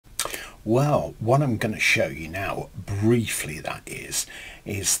Well, what I'm going to show you now, briefly that is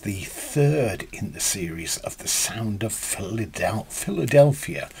the third in the series of the Sound of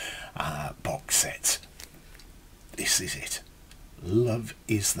Philadelphia box set. This is it. Love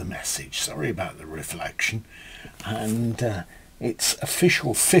is the message. Sorry about the reflection. And it's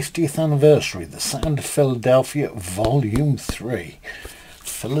official 50th anniversary, the Sound of Philadelphia Volume 3.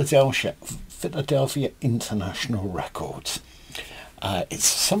 Philadelphia International Records. It's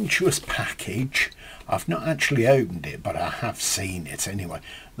a sumptuous package. I've not actually opened it, but I have seen it anyway.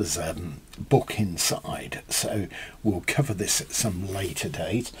 There's a book inside, so we'll cover this at some later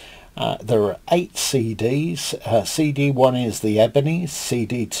date. There are 8 CDs. CD 1 is the Ebony,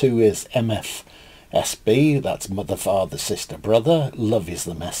 CD 2 is MFSB, that's Mother, Father, Sister, Brother, Love is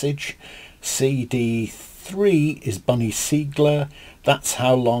the Message. CD 3 is Bunny Siegler, That's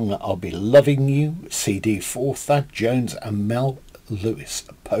How Long I'll Be Loving You. CD 4, Thad Jones and Mel Lewis,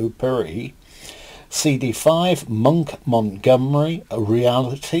 Potpourri. CD 5, Monk Montgomery,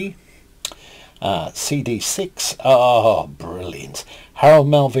 Reality. CD 6, brilliant, Harold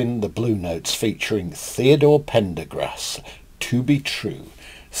Melvin, The Blue Notes, featuring Theodore Pendergrass, To Be True.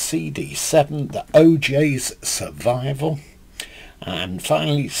 CD 7, The OJ's Survival. And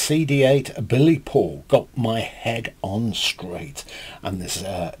finally, CD 8, Billy Paul, Got My Head On Straight. And there's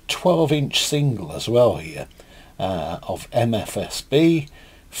a 12-inch single as well here of MFSB,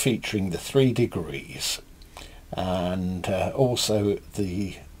 featuring the 3 Degrees. And also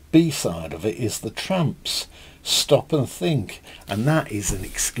the B-side of it is the Tramps, Stop and Think, and that is an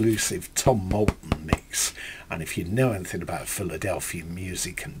exclusive Tom Moulton mix. And if you know anything about Philadelphia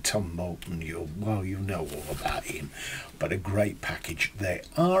music and Tom Moulton, you know all about him. But a great package. They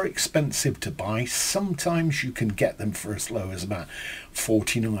are expensive to buy. Sometimes you can get them for as low as about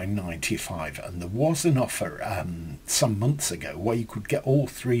 $49.95, and there was an offer some months ago where you could get all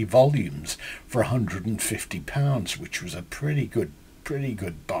 3 volumes for £150, which was a pretty good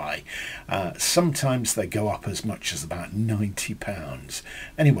buy. Sometimes they go up as much as about £90.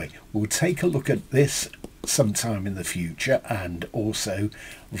 Anyway, we'll take a look at this sometime in the future, and also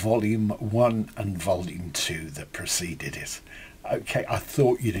volume 1 and volume 2 that preceded it. Okay, I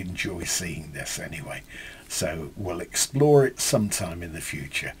thought you'd enjoy seeing this anyway, so we'll explore it sometime in the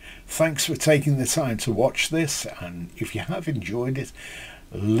future. Thanks for taking the time to watch this, and if you have enjoyed it,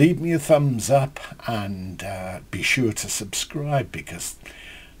 leave me a thumbs up, and be sure to subscribe, because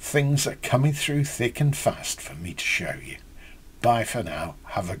things are coming through thick and fast for me to show you. Bye for now.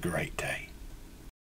 Have a great day.